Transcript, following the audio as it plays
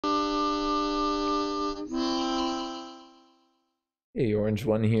Hey, Orange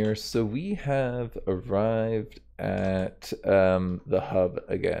One here. So we have arrived at the hub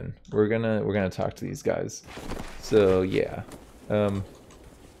again. We're gonna talk to these guys. So yeah, um,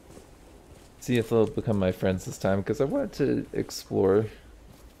 see if they'll become my friends this time because I wanted to explore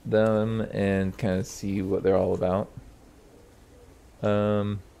them and kind of see what they're all about.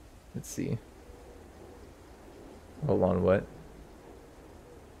 Um, let's see. Hold on, what?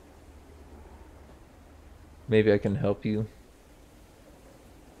 Maybe I can help you.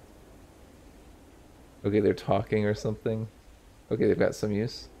 Okay, they're talking or something. Okay, they've got some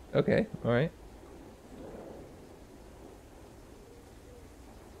use. Okay, all right.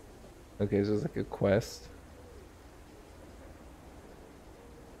 Okay, so it's like a quest.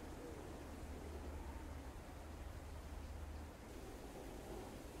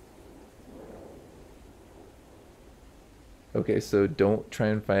 Okay, so don't try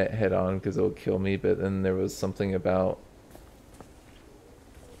and fight it head on because it'll kill me, but then there was something about...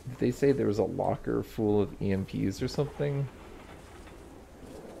 Did they say there was a locker full of EMPs or something?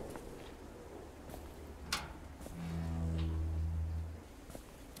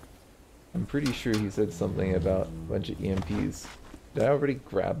 I'm pretty sure he said something about a bunch of EMPs. Did I already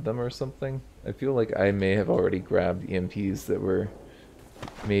grab them or something? I feel like I may have already grabbed EMPs that were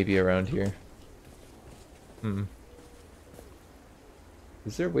maybe around here. Hmm.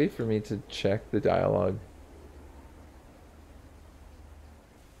 Is there a way for me to check the dialogue?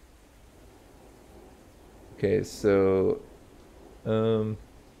 Okay, so... Um...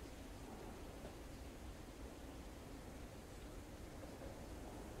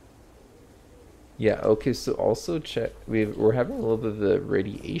 Yeah, okay, so also check... We're having a little bit of the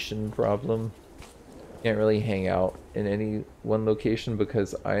radiation problem. Can't really hang out in any one location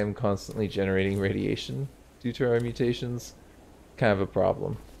because I am constantly generating radiation due to our mutations. Kind of a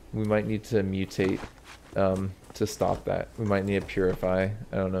problem. We might need to mutate to stop that. We might need to purify.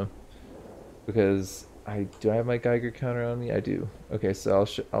 I don't know. Because do I have my Geiger counter on me? I do. Okay, so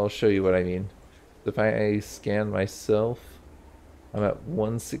I'll show you what I mean. If I scan myself, I'm at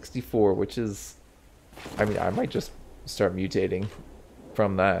 164, which is, I mean, I might just start mutating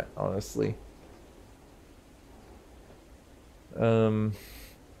from that, honestly. Um,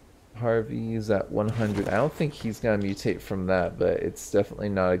 Harvey's at 100. I don't think he's gonna mutate from that, but it's definitely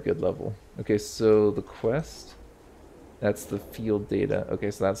not a good level. Okay, so the quest, that's the field data.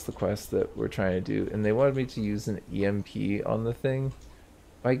 Okay, so that's the quest that we're trying to do. And they wanted me to use an EMP on the thing.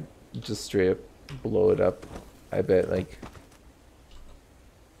 If I just straight up blow it up, I bet, like,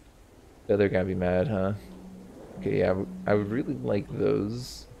 they're gonna be mad, huh? Okay, yeah, I would really like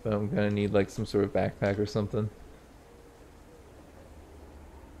those, but I'm gonna need, like, some sort of backpack or something.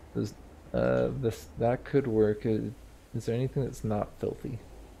 This, that could work. Is there anything that's not filthy?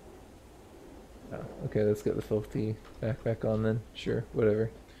 Oh, okay, let's get the filthy backpack on then. Sure, whatever.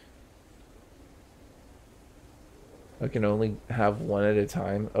 I can only have one at a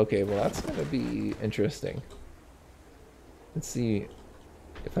time. Okay, well that's gonna be interesting. Let's see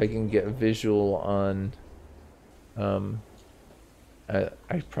if I can get a visual on. Um,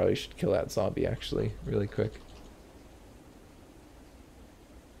 I probably should kill that zombie actually, really quick.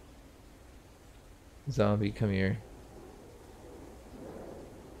 Zombie, come here.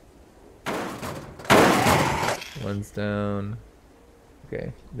 One's down.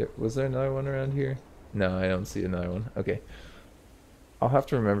 Okay, was there another one around here? No, I don't see another one. Okay, I'll have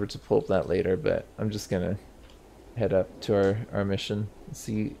to remember to pull up that later, but I'm just gonna head up to our mission,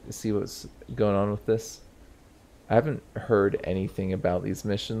 see what's going on with this. I haven't heard anything about these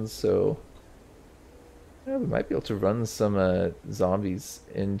missions, so yeah, we might be able to run some zombies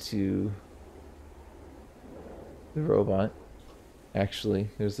into the robot. Actually,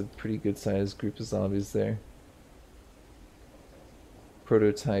 there's a pretty good sized group of zombies there.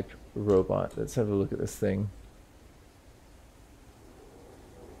 Prototype robot. Let's have a look at this thing.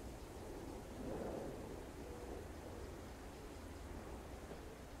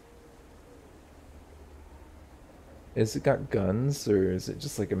 Is it got guns or is it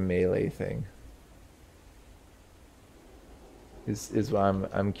just like a melee thing? Is what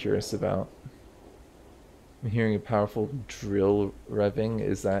I'm curious about. I'm hearing a powerful drill revving.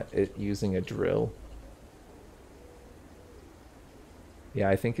 Is that it using a drill? Yeah,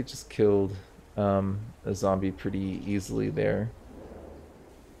 I think it just killed a zombie pretty easily there.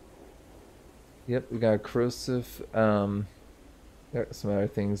 Yep, we got a corrosive. Got some other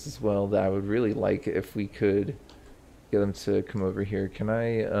things as well that I would really like if we could get them to come over here. Can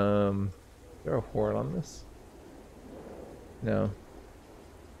I, is there a horn on this? No.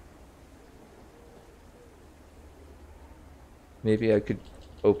 Maybe I could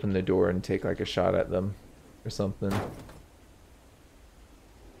open the door and take like a shot at them or something.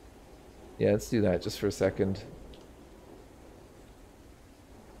 Yeah, let's do that just for a second.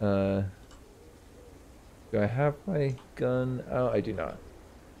 Do I have my gun? Oh, I do not.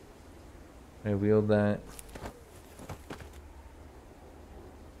 I wield that.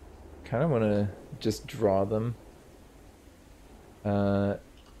 Kind of want to just draw them. Hold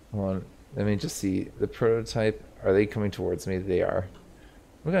on. Let me just see. The prototype, are they coming towards me? They are.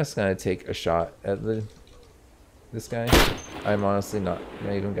 I'm just gonna take a shot at this guy. I'm honestly not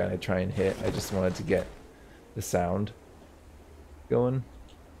even gonna try and hit. I just wanted to get the sound going.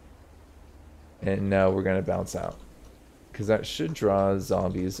 And now we're gonna bounce out. Because that should draw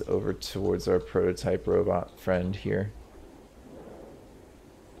zombies over towards our prototype robot friend here.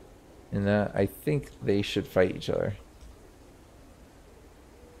 And that, I think they should fight each other.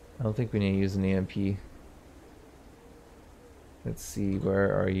 I don't think we need to use an EMP. Let's see,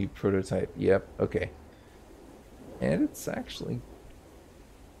 where are you, prototype? Yep, okay. And it's actually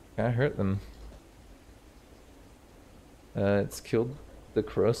kind of hurt them. It's killed the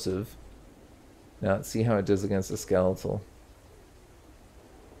corrosive. Now let's see how it does against the skeletal.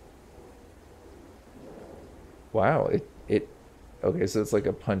 Wow, it okay, so it's like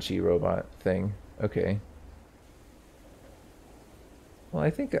a punchy robot thing. Okay. Well,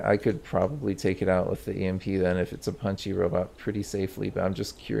 I think I could probably take it out with the EMP then if it's a punchy robot pretty safely, but I'm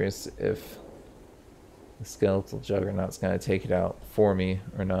just curious if the skeletal juggernaut's gonna take it out for me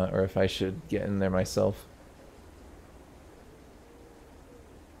or not, or if I should get in there myself.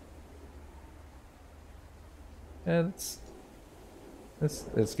 Yeah,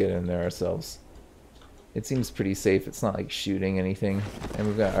 let's get in there ourselves. It seems pretty safe. It's not like shooting anything. And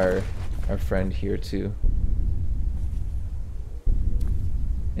we've got our friend here too.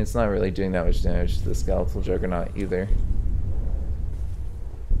 It's not really doing that much damage to the skeletal juggernaut either.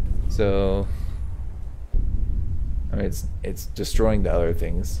 So I mean it's destroying the other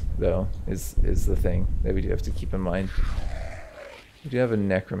things though, is the thing that we do have to keep in mind. We do have a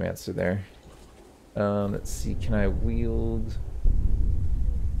necromancer there. Let's see, can I wield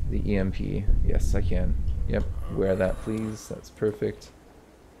the EMP? Yes, I can. Yep, wear that please. That's perfect.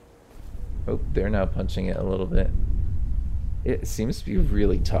 Oh, they're now punching it a little bit. It seems to be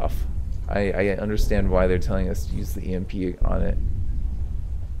really tough. I understand why they're telling us to use the EMP on it.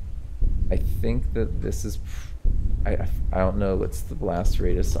 I think that this is... I don't know what's the blast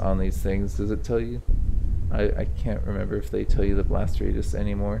radius on these things. Does it tell you? I can't remember if they tell you the blast radius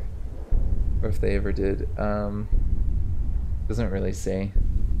anymore. Or if they ever did. Doesn't really say.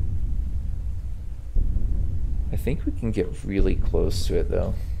 I think we can get really close to it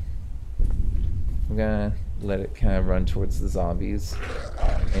though. I'm gonna let it kind of run towards the zombies.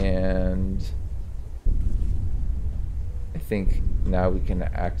 And I think now we can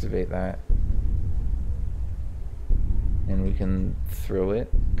activate that. And we can throw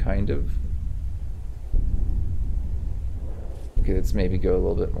it, kind of. Okay, let's maybe go a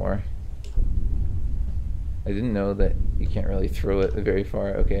little bit more. I didn't know that you can't really throw it very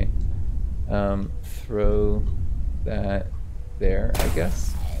far. Okay. Throw that there, I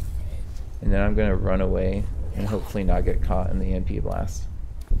guess. And then I'm going to run away and hopefully not get caught in the EMP blast.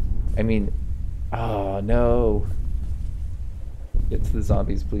 I mean, oh no. Get to the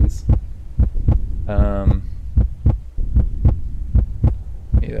zombies, please.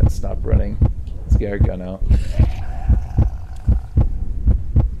 Maybe that stop running. Let's get our gun out.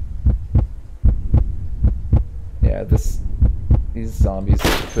 Yeah, these zombies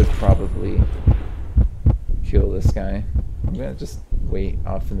could probably kill this guy. I'm gonna just wait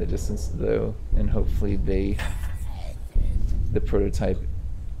off in the distance though, and hopefully the prototype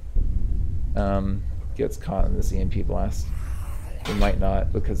gets caught in this EMP blast. They might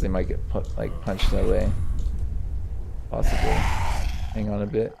not, because they might get punched away. Possibly. Hang on a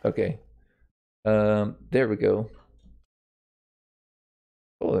bit. Okay. There we go.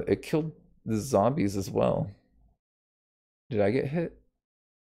 Oh, it killed the zombies as well. Did I get hit?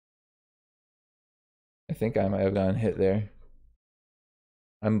 I think I might have gotten hit there.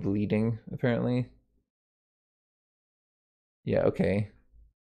 I'm bleeding, apparently. Yeah, okay.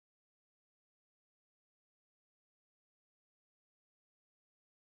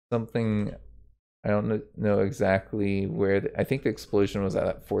 Something, I don't know exactly where, I think the explosion was at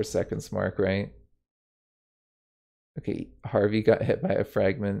that 4 seconds mark, right? Okay, Harvey got hit by a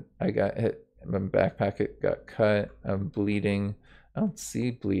fragment. I got hit, my backpack got cut. I'm bleeding. I don't see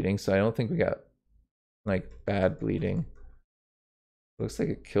bleeding, so I don't think we got like bad bleeding. Looks like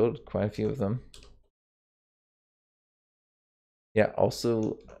it killed quite a few of them. Yeah,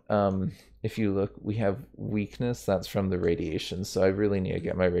 also, if you look, we have weakness. That's from the radiation, so I really need to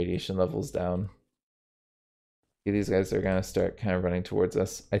get my radiation levels down. Okay, these guys are gonna start kind of running towards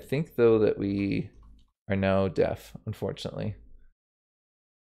us. I think though that we are now deaf, unfortunately.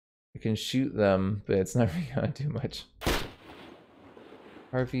 I can shoot them, but it's not really gonna do much.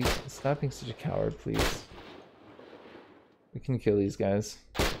 Harvey, stop being such a coward, please. We can kill these guys.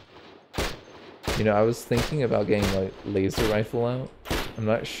 You know, I was thinking about getting like laser rifle out. I'm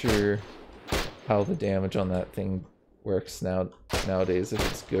not sure how the damage on that thing works nowadays,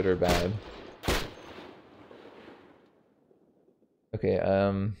 if it's good or bad. Okay,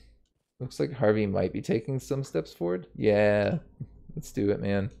 looks like Harvey might be taking some steps forward. Yeah, let's do it,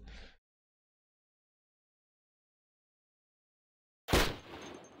 man.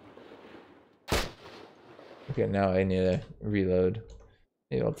 Okay, now I need to reload.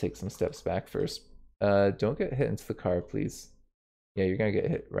 Maybe I'll take some steps back first. Don't get hit into the car, please. Yeah, you're gonna get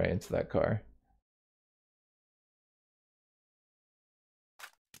hit right into that car.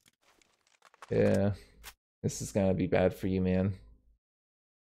 Yeah, this is gonna be bad for you, man.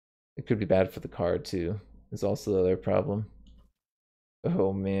 It could be bad for the car, too. Is also the other problem.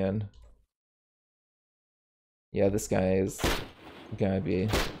 Oh, man. Yeah, this guy is gonna be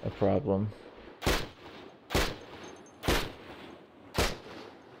a problem.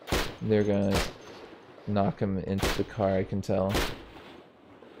 They're gonna knock him into the car, I can tell.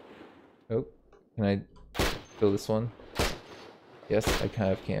 Oh, can I kill this one? Yes, I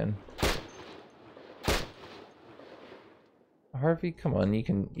kind of can. Harvey, come on, you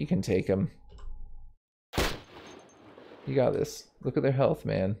can take him. You got this. Look at their health,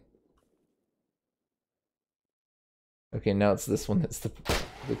 man. Okay, now it's this one that's the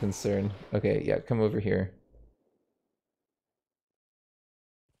concern. Okay, yeah, come over here.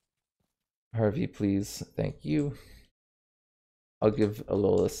 Harvey, please. Thank you. I'll give a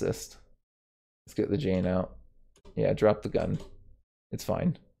little assist. Let's get the Jane out. Yeah, drop the gun. It's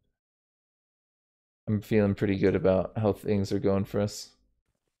fine. I'm feeling pretty good about how things are going for us.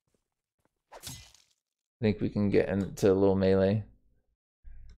 I think we can get into a little melee.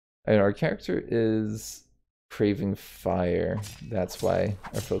 And our character is craving fire. That's why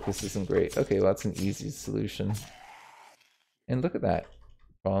our focus isn't great. Okay, well, that's an easy solution. And look at that.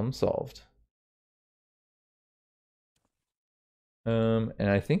 Problem solved. And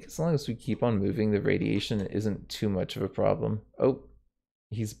I think as long as we keep on moving, the radiation isn't too much of a problem. Oh,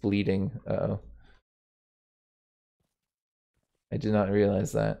 he's bleeding. Uh-oh. I did not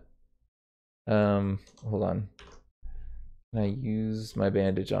realize that. Hold on. Can I use my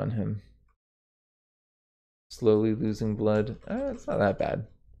bandage on him? Slowly losing blood. It's not that bad.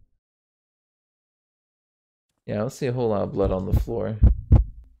 Yeah, I don't see a whole lot of blood on the floor.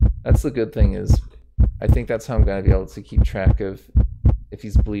 That's the good thing is, I think that's how I'm gonna be able to keep track of if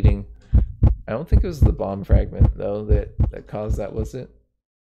he's bleeding. I don't think it was the bomb fragment though that caused that, was it?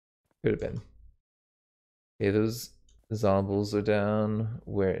 Could have been. Okay, those zombies are down.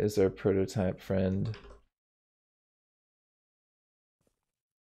 Where is our prototype friend?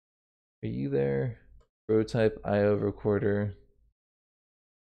 Are you there? Prototype IO recorder.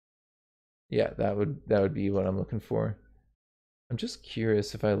 Yeah, that would be what I'm looking for. I'm just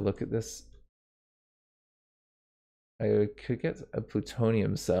curious if I look at this. I could get a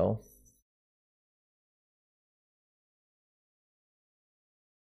plutonium cell.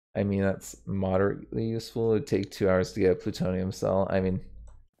 I mean, that's moderately useful. It would take 2 hours to get a plutonium cell. I mean,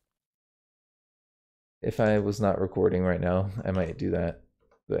 if I was not recording right now, I might do that.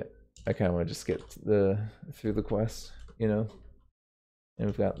 But I kind of want to just get through the quest, you know? And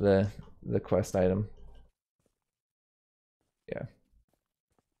we've got the quest item. Yeah.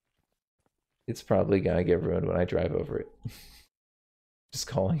 It's probably gonna get ruined when I drive over it. Just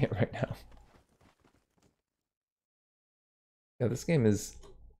calling it right now. Yeah, this game is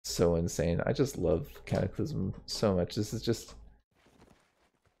so insane. I just love Cataclysm so much. This is just...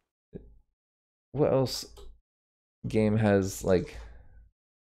 What else game has, like,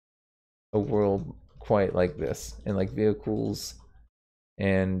 a world quite like this? And, like, vehicles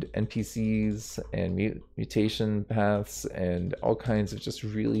and NPCs and mutation paths and all kinds of just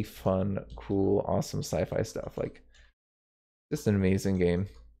really fun, cool, awesome sci-fi stuff. Like, just an amazing game.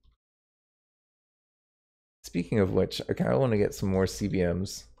 Speaking of which, I kind of want to get some more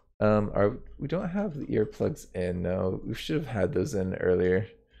CBMs. We don't have the earplugs in. No, we should have had those in earlier.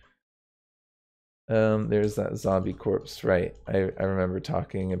 There's that zombie corpse, right? I remember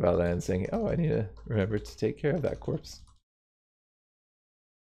talking about that and saying, oh, I need to remember to take care of that corpse.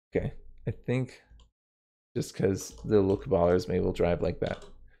 Okay, I think just because the look-ballers maybe will drive like that.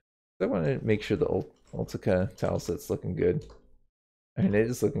 I want to make sure the Ultica tile set's looking good. I mean, it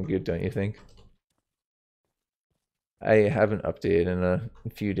is looking good, don't you think? I haven't updated in a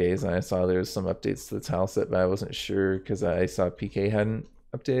few days, and I saw there was some updates to the tile set, but I wasn't sure because I saw PK hadn't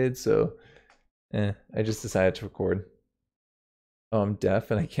updated, so I just decided to record. Oh, I'm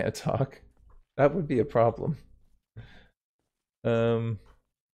deaf and I can't talk. That would be a problem. Um,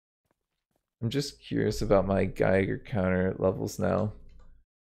 I'm just curious about my Geiger counter levels now.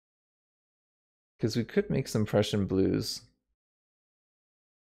 Because we could make some Prussian blues.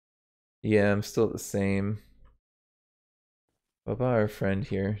 Yeah, I'm still the same. What about our friend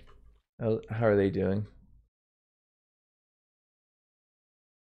here? How are they doing?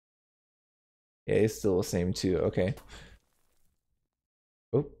 Yeah, he's still the same too. Okay.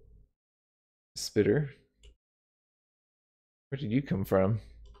 Oh, Spitter. Where did you come from?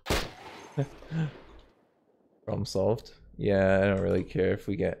 Problem solved. Yeah, I don't really care if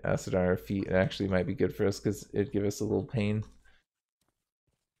we get acid on our feet. It actually might be good for us because it'd give us a little pain.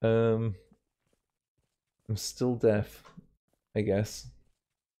 I'm still deaf, I guess.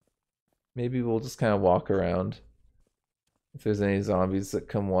 Maybe we'll just kind of walk around. If there's any zombies that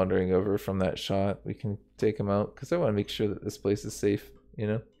come wandering over from that shot, we can take them out. Because I want to make sure that this place is safe, you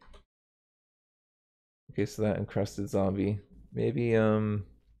know? Okay, so that encrusted zombie. Maybe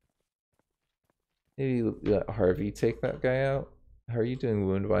let Harvey take that guy out. How are you doing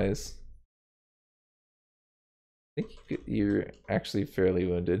wound-wise? I think you're actually fairly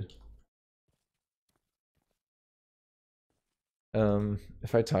wounded.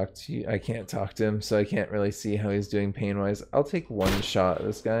 If I talk to you, I can't talk to him, so I can't really see how he's doing pain-wise. I'll take one shot at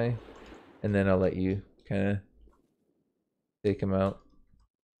this guy, and then I'll let you kind of take him out.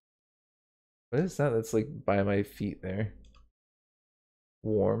 What is that? That's like by my feet there.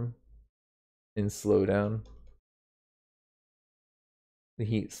 Warm and slow down. The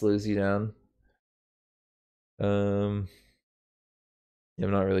heat slows you down. Yeah, I'm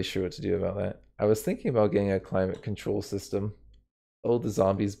not really sure what to do about that. I was thinking about getting a climate control system. Oh, the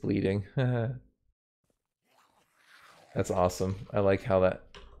zombie's bleeding. That's awesome. I like how that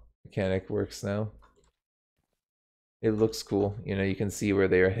mechanic works now. It looks cool. You know, you can see where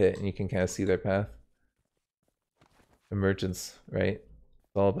they are hit and you can kind of see their path. Emergence, right?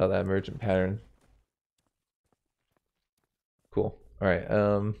 It's all about that emergent pattern. Cool. Alright,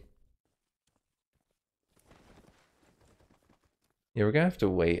 yeah, we're gonna have to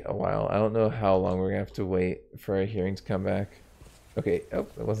wait a while. I don't know how long we're gonna have to wait for our hearing to come back. Okay, oh,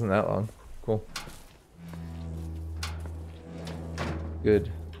 it wasn't that long. Cool.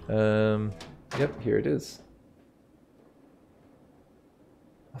 Good. Yep, here it is.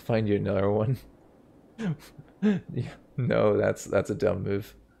 I'll find you another one. Yeah, no, that's a dumb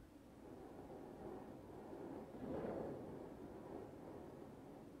move.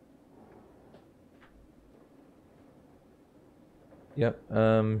 Yep,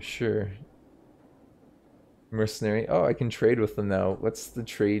 sure. Mercenary. Oh, I can trade with them now. What's the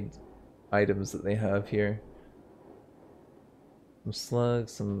trade items that they have here? Some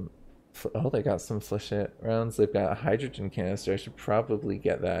slugs, some... Oh, they got some flechette rounds. They've got a hydrogen canister. I should probably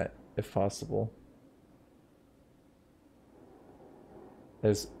get that, if possible.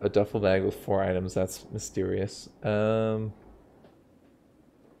 There's a duffel bag with 4 items. That's mysterious. Some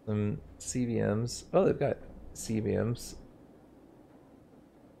CBMs. Oh, they've got CBMs.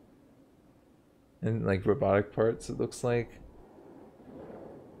 And like robotic parts, it looks like.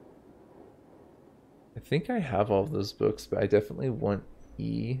 I think I have all of those books, but I definitely want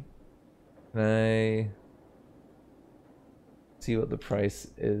E. Can I see what the price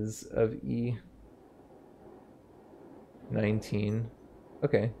is of E? 19.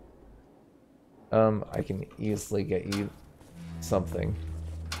 Okay. I can easily get you something.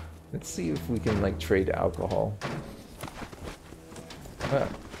 Let's see if we can like trade alcohol.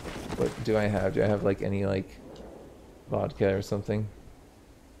 What do I have? Do I have like any like vodka or something?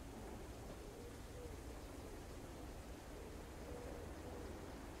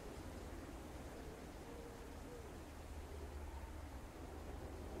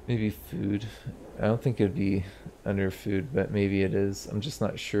 Maybe food. I don't think it'd be under food, but maybe it is. I'm just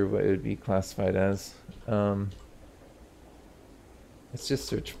not sure what it would be classified as. Let's just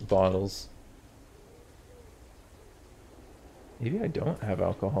search bottles. Maybe I don't have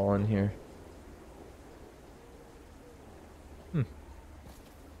alcohol in here.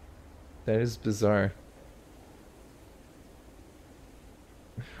 That is bizarre.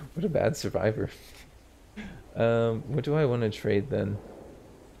 What a bad survivor. What do I want to trade then?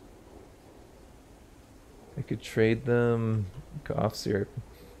 I could trade them cough syrup.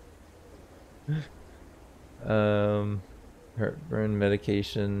 Heartburn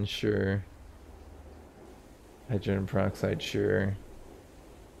medication, sure. Hydrogen peroxide, sure.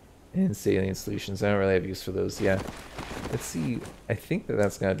 And saline solutions. I don't really have use for those. Yeah. Let's see. I think that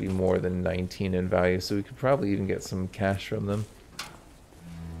that's got to be more than 19 in value, so we could probably even get some cash from them.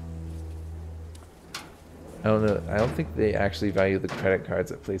 I don't know. I don't think they actually value the credit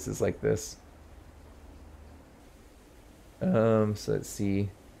cards at places like this. So let's see.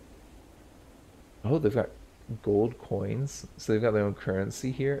 Oh, they've got gold coins. So they've got their own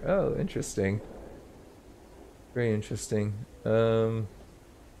currency here. Oh, interesting. Very interesting.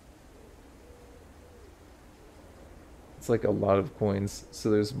 It's like a lot of coins,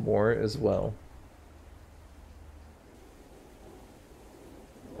 so there's more as well.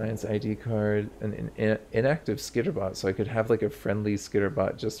 Science ID card, an inactive skitterbot, so I could have like a friendly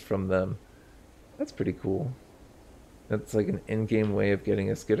skitterbot just from them. That's pretty cool. That's like an in-game way of getting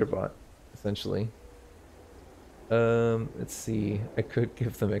a skitterbot, essentially. Let's see. I could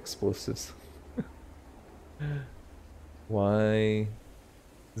give them explosives. Y,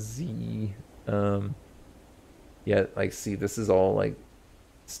 Z, yeah, like, see, this is all like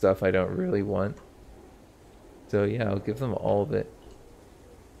stuff I don't really want. So yeah, I'll give them all of it.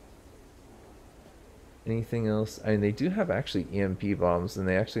 Anything else? I mean, they do have actually EMP bombs, and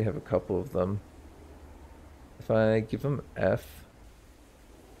they actually have a couple of them. If I give them F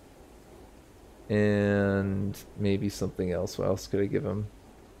and maybe something else, what else could I give them?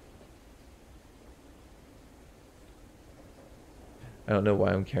 I don't know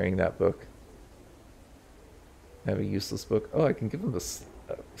why I'm carrying that book. I have a useless book. Oh, I can give them the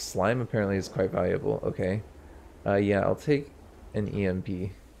slime. Apparently is quite valuable. Okay. Yeah, I'll take an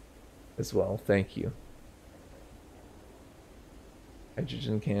EMP as well. Thank you.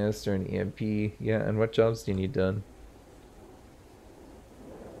 Hydrogen canister and EMP. Yeah, and what jobs do you need done?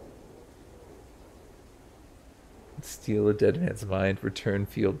 Steal a dead man's mind. Return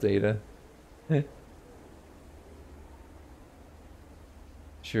field data.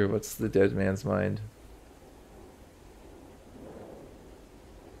 Sure, what's the dead man's mind?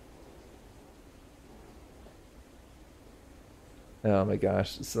 Oh my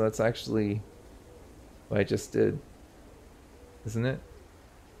gosh. So that's actually what I just did, isn't it?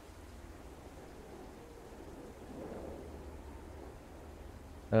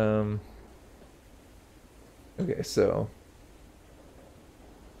 Okay, so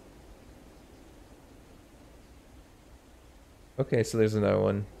okay, so there's another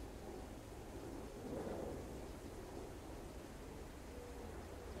one.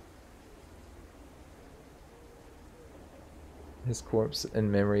 His corpse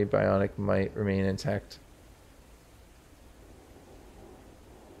and memory bionic might remain intact.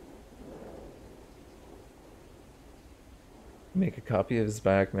 Make a copy of his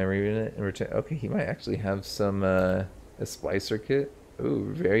bionic memory unit and return. Okay, he might actually have some a splicer kit.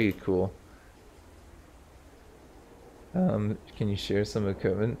 Ooh, very cool. Can you share some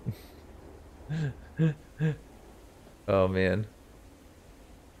equipment? Oh man.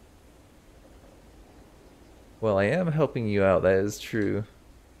 Well, I am helping you out, that is true.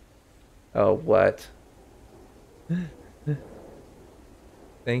 Oh, what?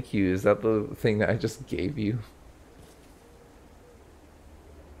 Thank you. Is that the thing that I just gave you?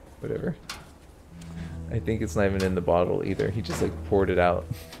 Whatever. I think it's not even in the bottle either. He just like poured it out.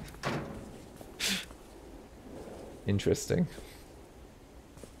 Interesting.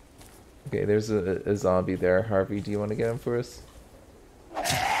 Okay, there's a zombie there. Harvey, do you want to get him for us?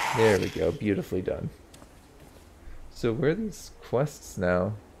 There we go. Beautifully done. So where are these quests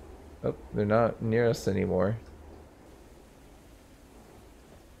now? Oh, they're not near us anymore.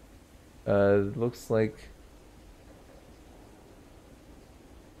 Looks like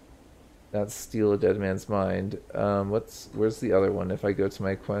that's steal a dead man's mind. Where's the other one if I go to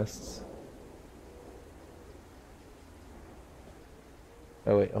my quests?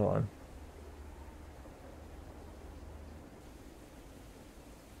 Oh wait, hold on.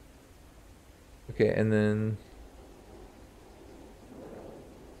 Okay, and then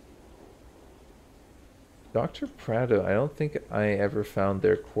Dr. Prado, I don't think I ever found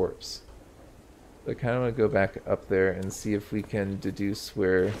their corpse. I kind of want to go back up there and see if we can deduce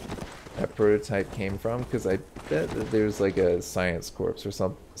where that prototype came from, because I bet that there's like a science corpse or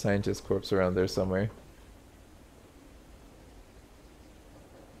some scientist corpse around there somewhere.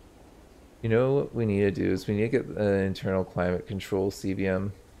 You know what we need to do is we need to get an internal climate control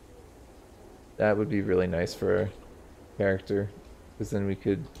CBM. That would be really nice for our character, because then we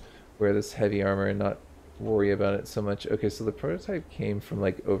could wear this heavy armor and not worry about it so much. Okay, so the prototype came from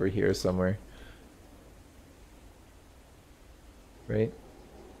like over here somewhere. Right?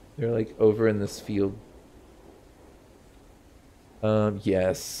 They're like over in this field.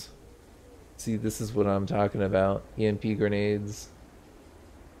 Yes. See, this is what I'm talking about. EMP grenades.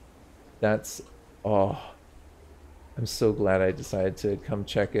 That's, oh, I'm so glad I decided to come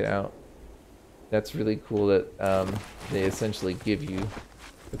check it out. That's really cool that they essentially give you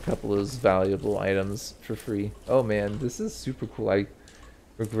a couple of those valuable items for free. Oh man, this is super cool. I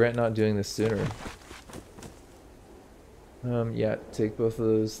regret not doing this sooner. Yeah, take both of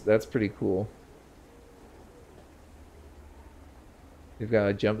those. That's pretty cool. You've got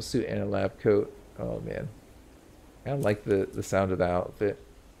a jumpsuit and a lab coat. Oh man, I like the sound of the outfit.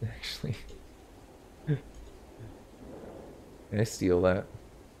 Actually, can I steal that?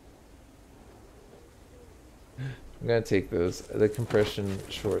 I'm gonna take those, the compression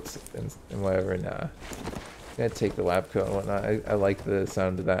shorts and whatever. Nah, I'm gonna take the lab coat and whatnot. I like the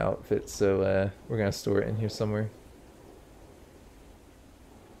sound of that outfit, so we're gonna store it in here somewhere.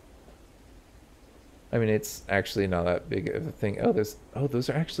 I mean, it's actually not that big of a thing. Oh, those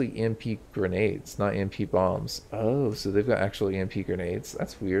are actually EMP grenades, not EMP bombs. Oh, so they've got actual EMP grenades.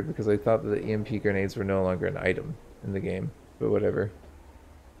 That's weird because I thought that the EMP grenades were no longer an item in the game, but whatever.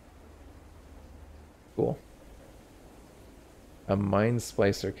 Cool. A mind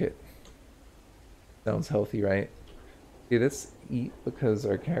splicer kit. Sounds healthy, right? Okay, let's eat because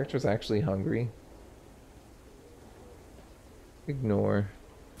our character's actually hungry. Ignore.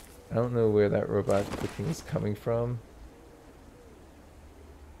 I don't know where that robot clicking is coming from.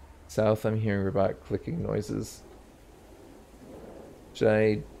 South, I'm hearing robot clicking noises. Should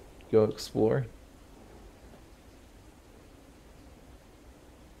I go explore?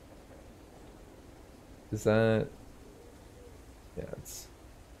 Is that... Yeah, it's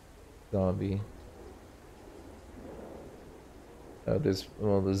zombie. Oh, there's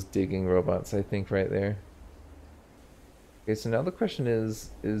one of those digging robots, I think, right there. Okay, so now the question is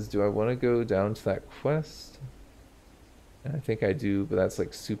do I want to go down to that quest? And I think I do, but that's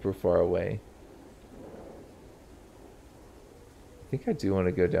like super far away. I think I do want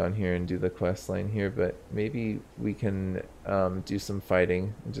to go down here and do the quest line here, but maybe we can do some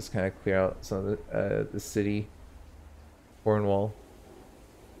fighting and just kind of clear out some of the city, Cornwall.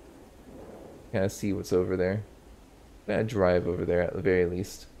 Kind of see what's over there. I'm gonna drive over there at the very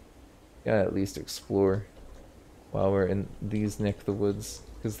least. Gotta at least explore while we're in these neck of the woods,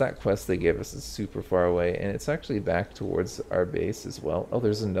 because that quest they gave us is super far away, and it's actually back towards our base as well. Oh,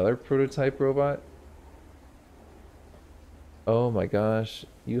 there's another prototype robot. Oh my gosh,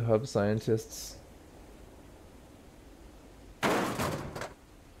 you hub scientists. Okay,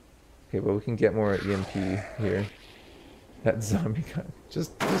 well, we can get more EMP here. That zombie got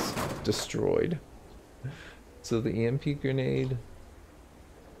just destroyed. So the EMP grenade,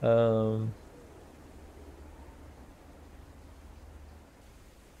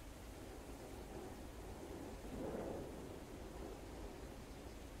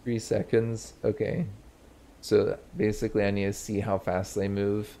 3 seconds. Okay. So basically I need to see how fast they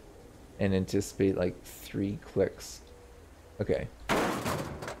move and anticipate like 3 clicks. Okay.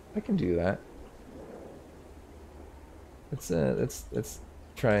 I can do that. Let's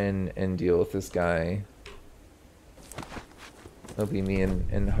try and deal with this guy. That'll be me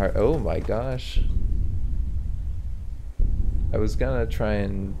and heart. Oh my gosh. I was gonna try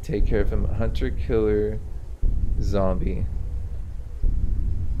and take care of him. Hunter, killer, zombie.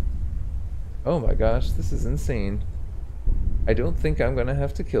 Oh my gosh, this is insane. I don't think I'm gonna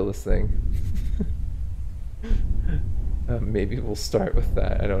have to kill this thing. Maybe we'll start with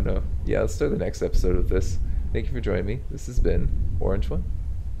that. I don't know. Yeah, let's start the next episode with this. Thank you for joining me. This has been Orange One.